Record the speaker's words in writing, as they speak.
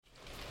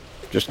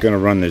Just going to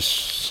run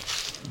this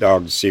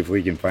dog to see if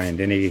we can find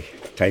any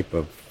type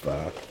of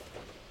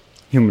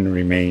human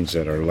remains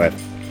that are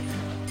left.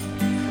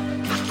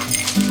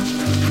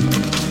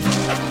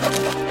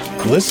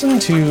 Listen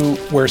to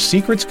Where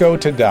Secrets Go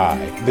to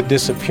Die, The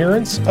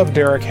Disappearance of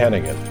Derek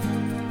Hennigan.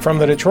 From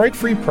the Detroit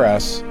Free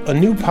Press, a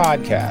new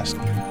podcast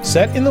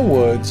set in the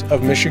woods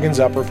of Michigan's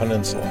Upper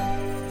Peninsula.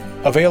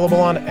 Available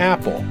on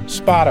Apple,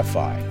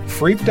 Spotify,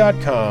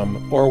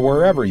 Freep.com, or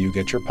wherever you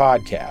get your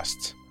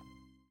podcasts.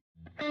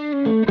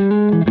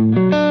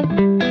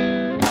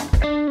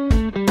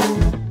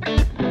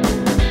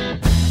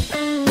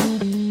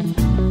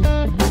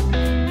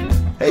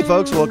 Hey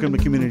folks, welcome to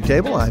Community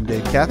Table. I'm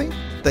Dave Cathy.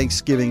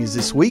 Thanksgiving is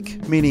this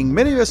week, meaning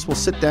many of us will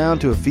sit down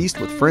to a feast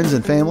with friends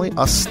and family,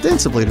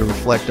 ostensibly to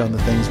reflect on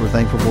the things we're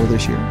thankful for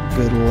this year.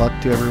 Good luck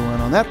to everyone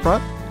on that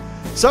front.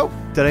 So,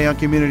 today on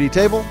Community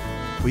Table,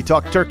 we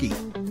talk turkey.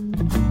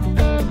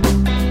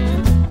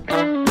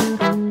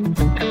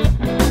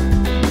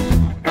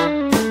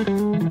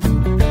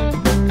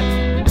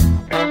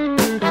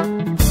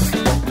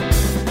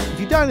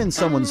 In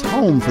someone's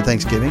home for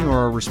Thanksgiving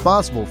or are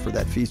responsible for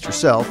that feast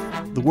yourself,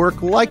 the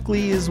work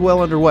likely is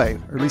well underway,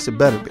 or at least it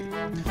better be.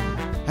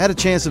 I had a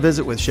chance to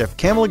visit with Chef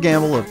Kamala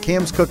Gamble of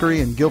Cam's Cookery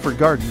in Guilford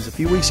Gardens a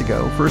few weeks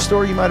ago for a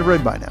story you might have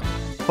read by now.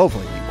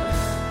 Hopefully you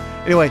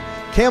will. Anyway,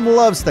 Cam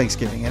loves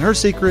Thanksgiving, and her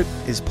secret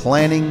is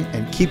planning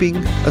and keeping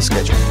a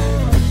schedule.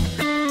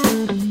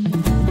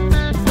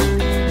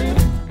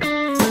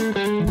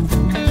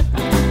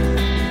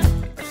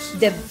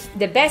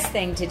 The best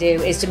thing to do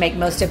is to make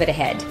most of it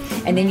ahead,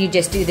 and then you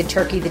just do the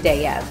turkey the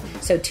day of.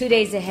 So 2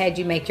 days ahead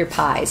you make your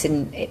pies,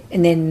 and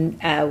then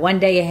 1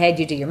 day ahead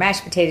you do your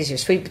mashed potatoes, your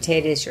sweet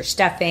potatoes, your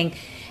stuffing,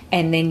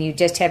 and then you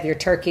just have your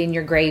turkey and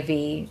your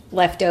gravy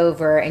left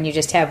over, and you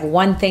just have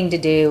one thing to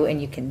do,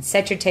 and you can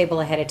set your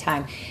table ahead of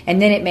time,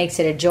 and then it makes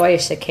it a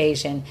joyous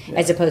occasion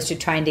as opposed to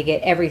trying to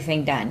get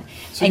everything done.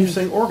 So you're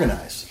saying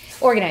organize.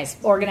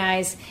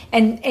 Organize,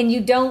 and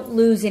you don't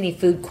lose any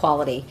food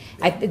quality.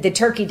 The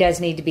turkey does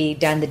need to be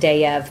done the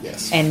day of,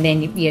 yes. And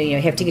then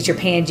you have to get your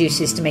pan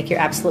juices to make your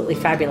absolutely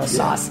fabulous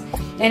sauce.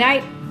 And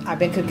I've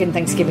been cooking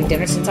Thanksgiving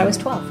dinner since I was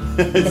 12.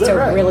 It's a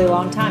right? Really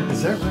long time.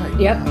 Is that right?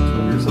 Yep.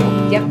 12 years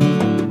old. Yep.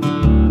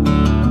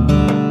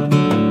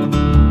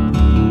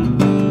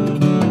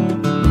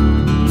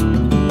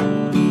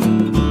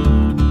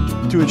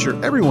 To ensure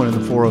everyone in the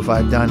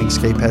 405 dining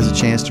scape has a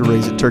chance to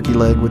raise a turkey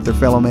leg with their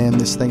fellow man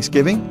this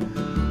Thanksgiving,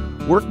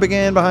 work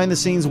began behind the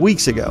scenes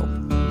weeks ago.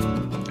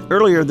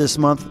 Earlier this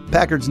month,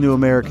 Packard's New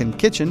American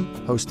Kitchen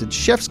hosted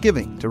Chef's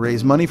Giving to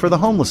raise money for the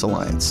Homeless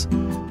Alliance.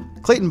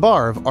 Clayton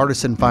Barr of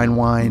Artisan Fine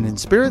Wine and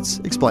Spirits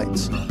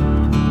explains.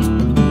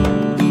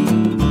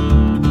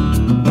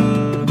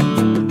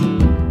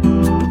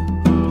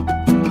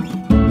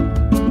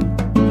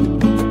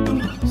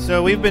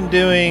 So we've been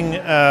doing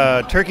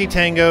Turkey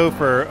Tango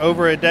for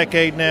over a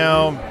decade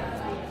now,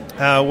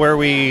 where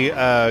we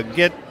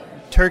get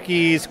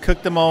turkeys,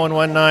 cook them all in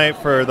one night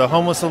for the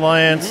Homeless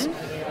Alliance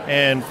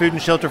and Food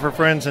and Shelter for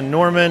Friends in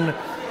Norman.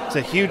 It's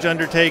a huge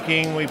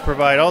undertaking. We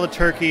provide all the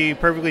turkey,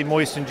 perfectly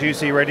moist and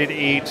juicy, ready to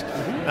eat.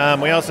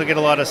 We also get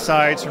a lot of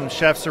sides from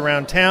chefs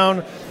around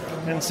town,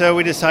 and so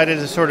we decided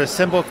to sort of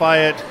simplify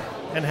it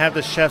and have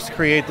the chefs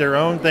create their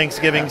own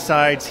Thanksgiving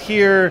sides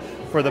here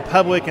for the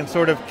public and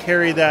sort of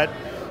carry that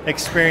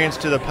experience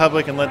to the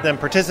public and let them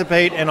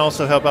participate and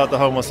also help out the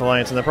Homeless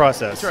Alliance in the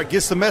process. That's right.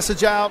 Gets the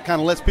message out, kind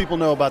of lets people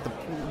know about the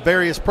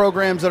various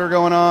programs that are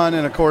going on,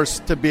 and, of course,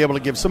 to be able to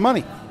give some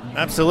money.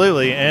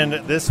 Absolutely. And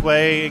this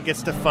way it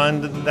gets to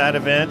fund that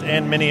event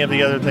and many of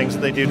the other things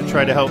that they do to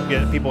try to help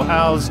get people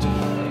housed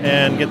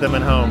and get them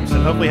in homes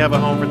and hopefully have a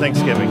home for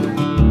Thanksgiving.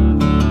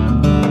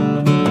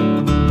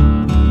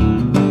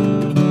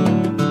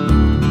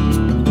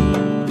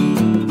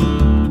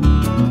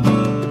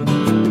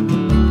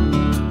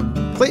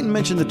 Clayton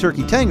mentioned the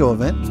Turkey Tango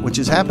event, which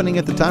is happening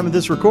at the time of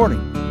this recording.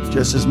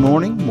 Just this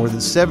morning, more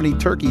than 70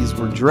 turkeys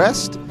were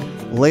dressed.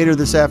 Later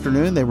this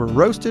afternoon, they were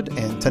roasted,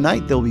 and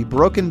tonight they'll be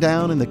broken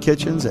down in the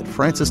kitchens at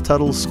Francis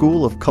Tuttle's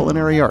School of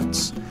Culinary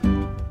Arts.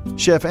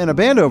 Chef Anna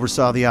Band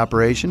oversaw the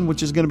operation,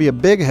 which is going to be a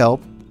big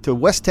help to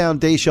Westtown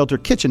Day Shelter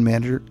kitchen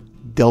manager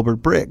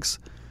Delbert Briggs.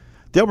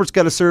 Delbert's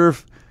got to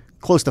serve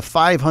close to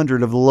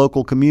 500 of the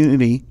local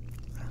community.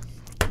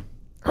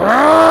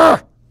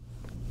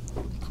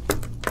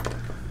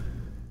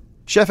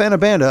 Chef Anna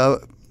Banda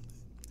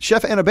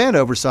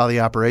oversaw the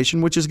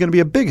operation, which is going to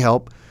be a big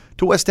help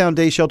to Westtown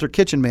Day Shelter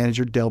kitchen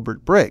manager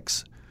Delbert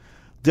Briggs.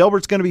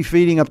 Delbert's going to be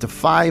feeding up to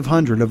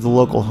 500 of the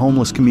local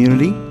homeless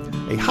community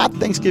a hot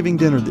Thanksgiving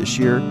dinner this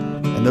year,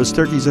 and those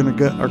turkeys are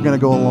going to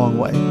go a long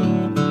way.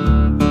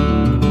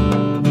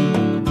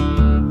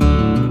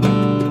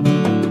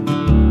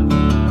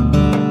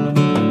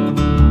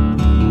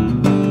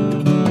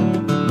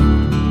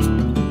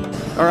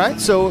 All right,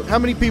 so how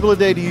many people a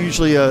day do you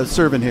usually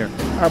serve in here?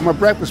 My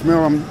breakfast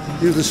meal, I'm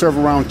usually serve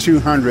around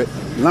 200.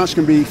 Lunch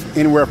can be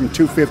anywhere from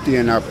 250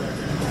 and up.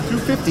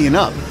 250 and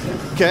up.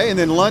 Okay, and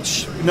then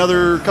lunch,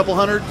 another couple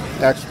hundred?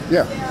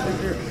 Yeah.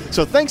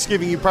 So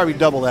Thanksgiving, you probably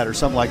double that or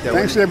something like that.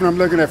 Thanksgiving, I'm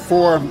looking at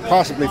 400,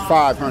 possibly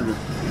 500.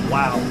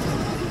 Wow.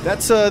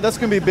 That's going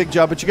to be a big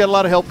job, but you got a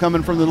lot of help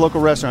coming from the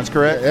local restaurants,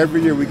 correct?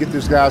 Every year we get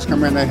these guys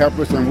come in, they help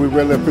us, and we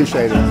really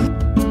appreciate it.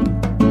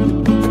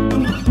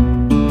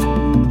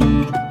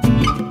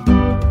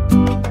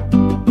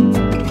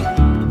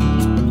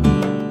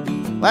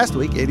 Last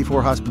week,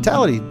 84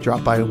 Hospitality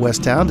dropped by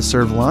West Town to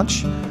serve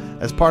lunch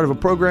as part of a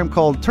program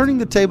called Turning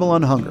the Table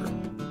on Hunger.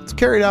 It's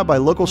carried out by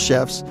local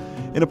chefs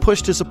in a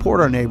push to support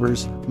our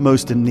neighbors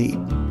most in need.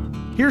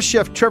 Here's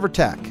Chef Trevor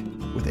Tack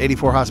with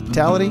 84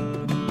 Hospitality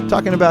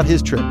talking about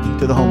his trip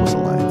to the Homeless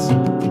Alliance.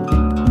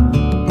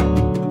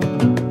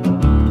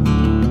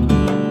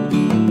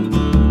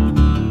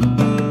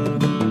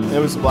 It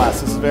was a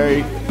blast. This is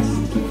very,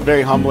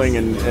 very humbling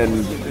and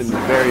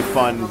very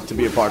fun to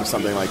be a part of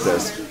something like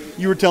this.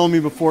 You were telling me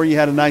before you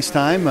had a nice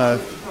time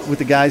with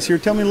the guys here.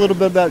 Tell me a little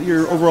bit about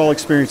your overall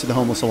experience at the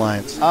Homeless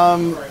Alliance.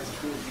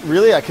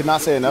 Really, I could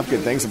not say enough good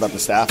things about the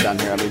staff down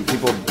here. I mean,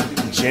 people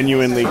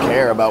genuinely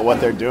care about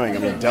what they're doing. I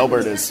mean,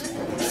 Delbert is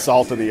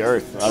salt of the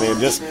earth. I mean,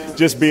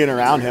 just being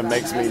around him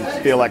makes me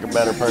feel like a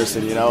better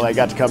person. You know, I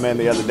got to come in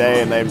the other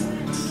day, and they,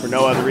 for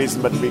no other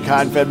reason but to be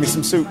kind, fed me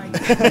some soup. And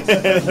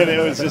it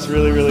was just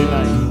really, really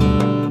nice.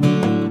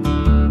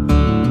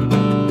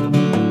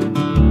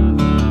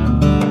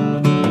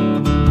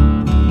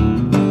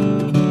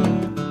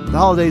 The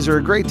holidays are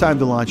a great time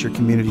to launch your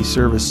community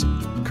service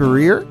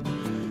career.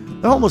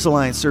 The Homeless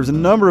Alliance serves a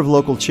number of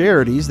local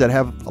charities that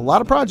have a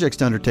lot of projects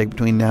to undertake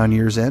between now and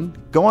year's end.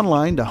 Go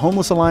online to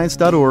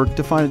homelessalliance.org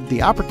to find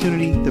the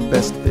opportunity that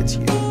best fits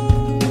you.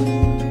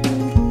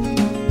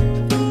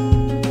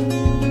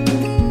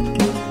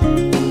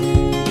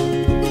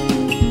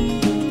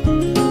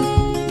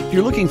 If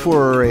you're looking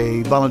for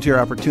a volunteer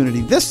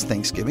opportunity this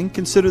Thanksgiving,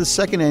 consider the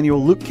second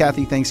annual Luke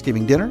Cathy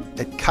Thanksgiving Dinner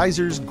at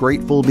Kaiser's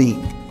Grateful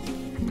Bean.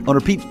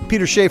 Owner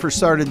Peter Schaefer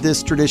started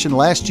this tradition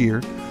last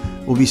year.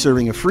 We'll be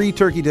serving a free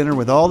turkey dinner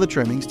with all the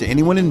trimmings to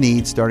anyone in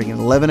need starting at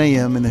 11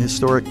 a.m. in the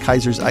historic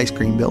Kaiser's Ice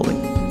Cream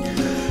Building.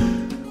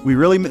 We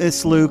really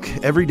miss Luke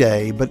every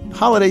day, but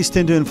holidays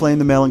tend to inflame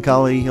the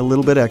melancholy a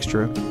little bit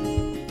extra.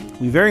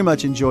 We very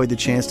much enjoyed the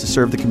chance to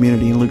serve the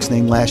community in Luke's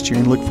name last year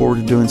and look forward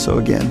to doing so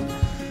again.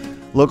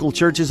 Local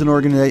churches and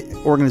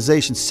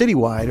organizations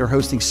citywide are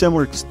hosting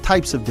similar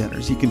types of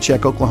dinners. You can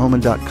check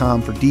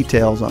oklahoman.com for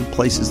details on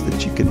places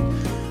that you can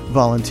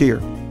volunteer.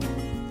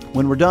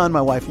 When we're done,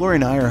 my wife Lori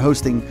and I are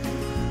hosting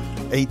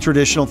a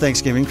traditional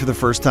Thanksgiving for the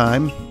first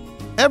time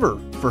ever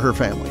for her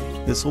family.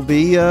 This will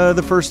be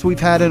the first we've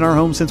had in our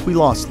home since we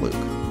lost Luke.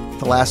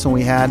 The last one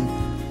we had,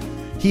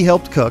 he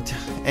helped cook,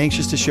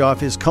 anxious to show off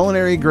his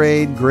culinary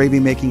grade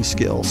gravy making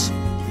skills.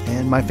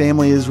 And my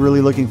family is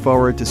really looking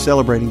forward to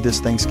celebrating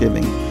this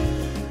Thanksgiving,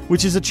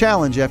 which is a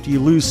challenge after you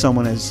lose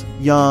someone as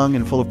young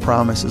and full of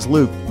promise as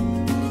Luke.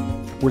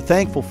 We're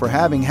thankful for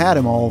having had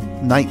him all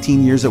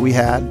 19 years that we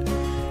had.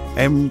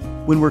 And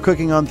when we're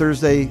cooking on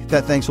Thursday,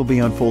 that thanks will be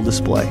on full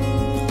display.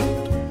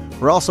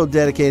 We're also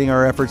dedicating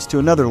our efforts to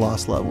another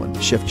lost loved one,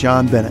 Chef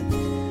John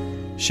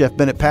Bennett. Chef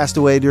Bennett passed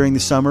away during the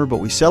summer, but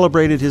we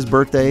celebrated his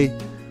birthday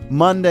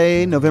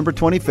Monday, November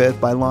 25th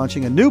by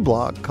launching a new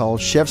blog called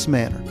Chef's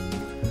Manor.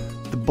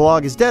 The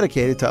blog is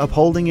dedicated to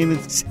upholding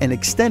and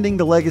extending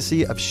the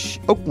legacy of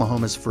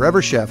Oklahoma's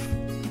forever chef,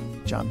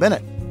 John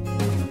Bennett.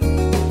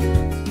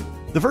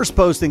 The first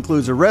post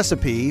includes a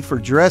recipe for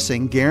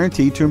dressing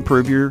guaranteed to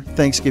improve your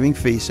Thanksgiving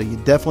feast, so you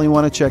definitely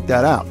want to check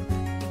that out.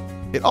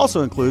 It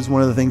also includes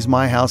one of the things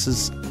my house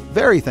is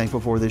very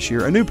thankful for this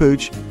year, a new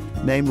pooch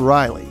named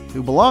Riley,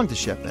 who belonged to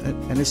Chef Bennett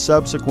and has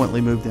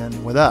subsequently moved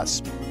in with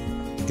us.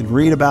 You can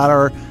read about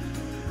our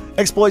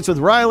exploits with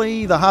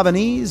Riley, the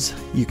Havanese.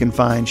 You can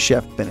find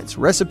Chef Bennett's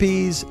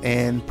recipes,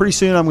 and pretty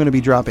soon I'm going to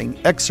be dropping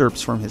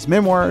excerpts from his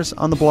memoirs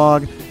on the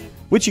blog,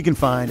 which you can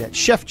find at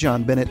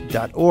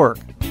chefjohnbennett.org.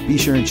 Be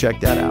sure and check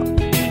that out.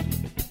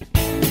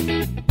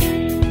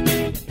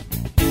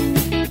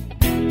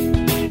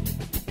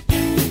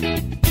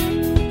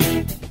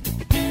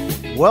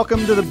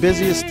 Welcome to the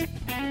busiest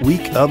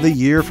week of the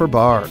year for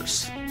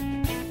bars.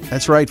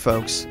 That's right,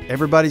 folks.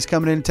 Everybody's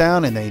coming into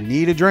town and they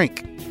need a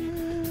drink.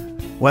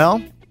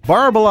 Well,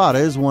 Bar Balada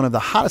is one of the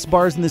hottest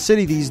bars in the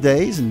city these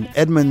days, and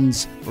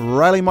Edmond's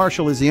Riley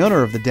Marshall is the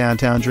owner of the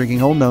downtown drinking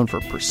hole, known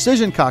for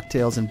precision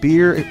cocktails and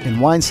beer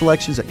and wine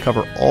selections that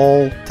cover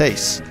all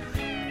tastes.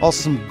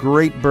 Also some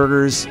great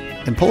burgers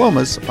and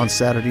palomas on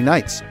Saturday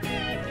nights.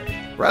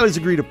 Riley's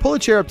agreed to pull a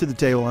chair up to the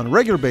table on a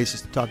regular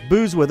basis to talk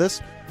booze with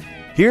us.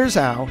 Here's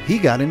how he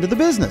got into the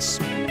business.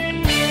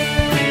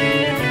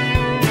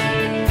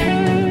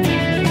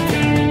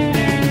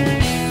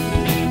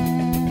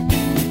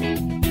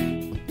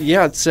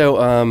 Yeah,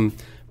 so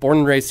born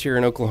and raised here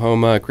in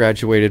Oklahoma,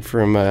 graduated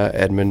from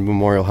Edmond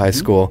Memorial High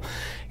School,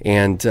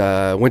 and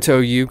went to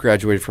OU,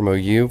 graduated from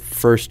OU.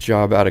 First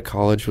job out of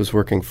college was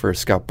working for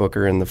Scott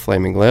Booker and the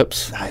Flaming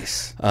Lips.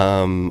 Nice.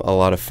 A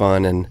lot of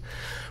fun, and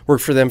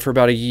worked for them for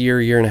about a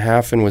year and a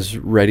half, and was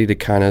ready to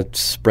kind of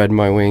spread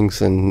my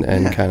wings and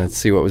kind of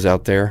see what was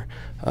out there.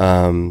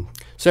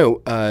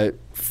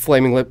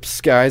 Flaming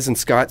Lips guys and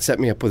Scott set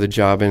me up with a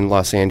job in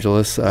Los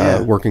Angeles,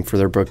 working for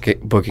their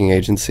booking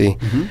agency,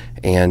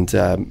 and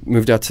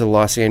moved out to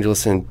Los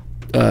Angeles in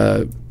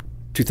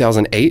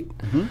 2008.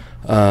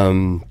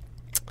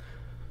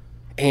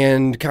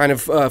 And kind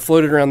of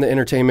floated around the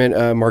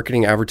entertainment,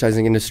 marketing,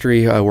 advertising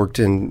industry. I worked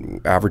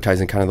in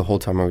advertising kind of the whole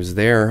time I was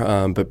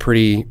there. But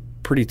pretty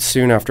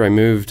soon after I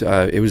moved,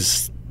 it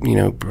was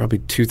probably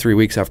 2-3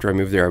 weeks after I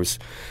moved there, I was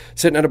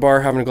sitting at a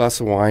bar having a glass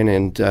of wine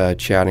and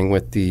chatting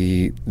with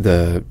the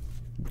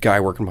guy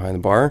working behind the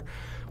bar.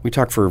 We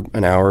talked for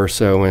an hour or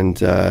so, and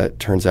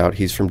turns out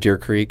he's from Deer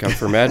Creek. I'm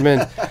from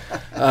Edmond.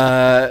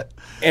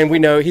 And we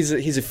know he's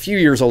a few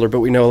years older,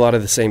 but we know a lot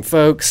of the same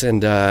folks,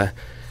 and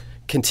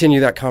continue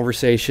that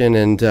conversation,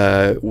 and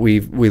we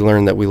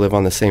learned that we live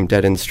on the same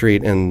dead-end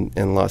street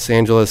in Los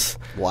Angeles.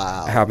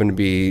 Wow. Happened to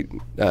be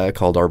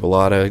called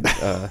Arbolada,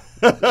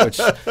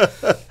 which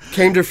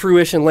came to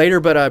fruition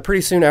later, but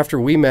pretty soon after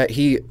we met,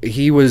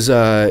 he was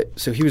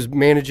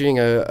managing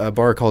a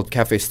bar called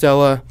Cafe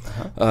Stella,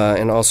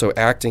 and also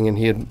acting, and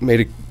he had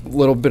made a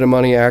little bit of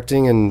money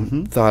acting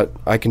and thought,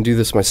 I can do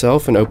this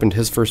myself, and opened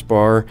his first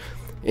bar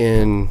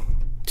in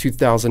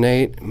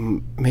 2008,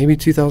 maybe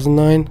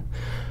 2009.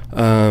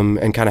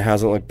 And kind of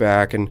hasn't looked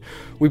back. And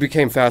we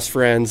became fast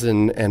friends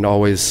and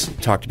always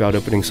talked about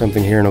opening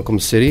something here in Oklahoma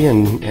City,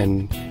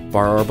 and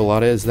Bar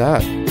Arbolada is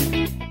that.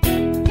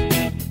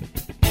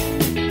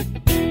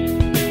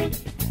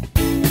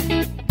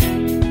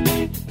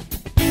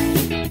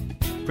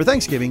 For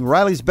Thanksgiving,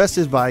 Riley's best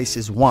advice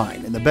is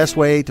wine, and the best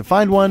way to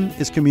find one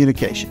is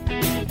communication.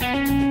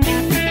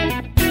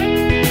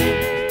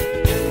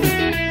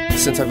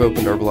 Since I've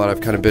opened Arbolada, I've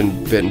kind of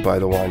been bitten by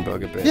the wine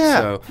bug a bit.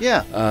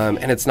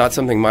 And it's not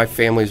something my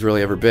family's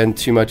really ever been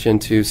too much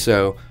into,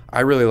 so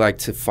I really like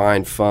to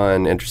find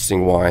fun,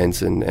 interesting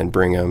wines and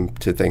bring them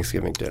to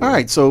Thanksgiving dinner. All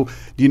right, so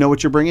do you know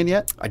what you're bringing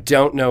yet? I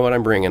don't know what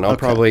I'm bringing. I'll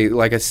probably,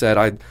 like I said,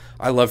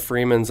 I love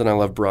Freeman's and I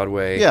love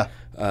Broadway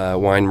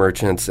wine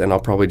merchants, and I'll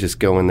probably just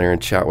go in there and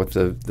chat with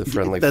the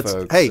friendly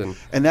folks. Hey,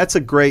 and that's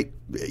a great,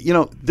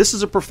 this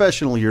is a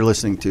professional you're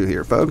listening to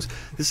here, folks.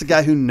 This is a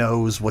guy who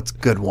knows what's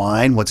good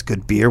wine, what's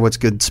good beer, what's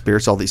good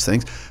spirits, all these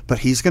things. But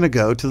he's going to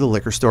go to the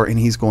liquor store and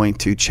he's going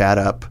to chat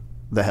up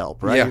the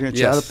help, right? Yeah, You're going to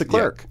chat up the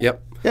clerk.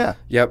 Yep. Yeah.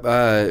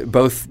 Yep.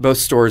 Both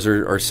stores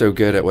are so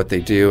good at what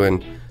they do,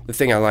 and the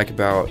thing I like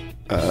about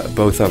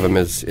both of them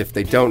is if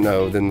they don't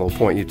know, then they'll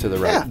point you to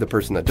the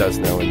person that does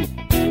know. And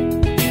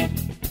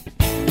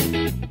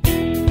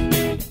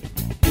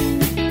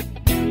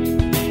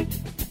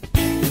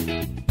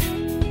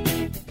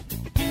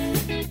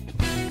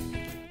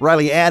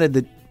Riley added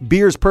that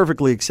beer is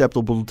perfectly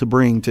acceptable to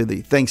bring to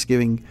the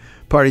Thanksgiving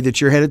party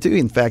that you're headed to.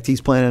 In fact, he's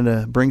planning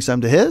to bring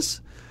some to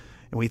his.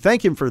 And we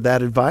thank him for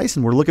that advice,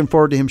 and we're looking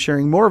forward to him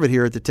sharing more of it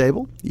here at the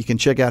table. You can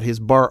check out his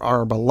Bar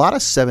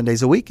Arbolada 7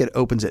 days a week. It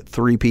opens at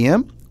 3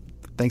 p.m.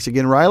 Thanks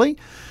again, Riley.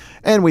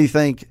 And we'd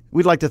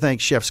like to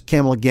thank Chefs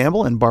Kamala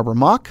Gamble and Barbara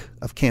Mock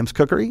of Cam's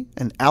Cookery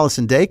and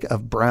Allison Dake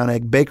of Brown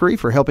Egg Bakery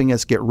for helping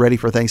us get ready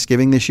for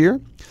Thanksgiving this year.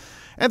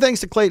 And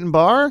thanks to Clayton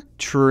Barr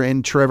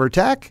and Trevor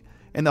Tack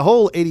and the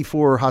whole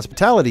 84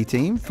 hospitality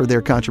team for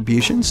their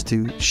contributions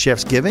to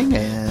Chef's Giving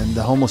and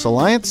the Homeless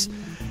Alliance,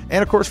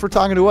 and of course for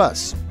talking to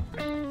us.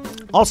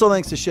 Also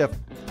thanks to Chef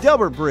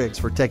Delbert Briggs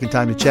for taking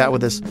time to chat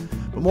with us,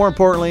 but more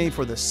importantly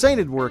for the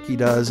sainted work he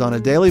does on a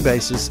daily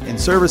basis in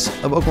service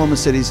of Oklahoma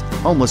City's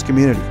homeless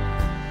community.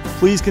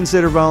 Please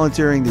consider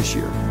volunteering this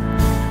year.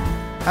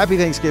 Happy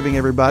Thanksgiving,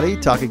 everybody.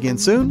 Talk again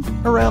soon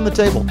around the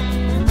table.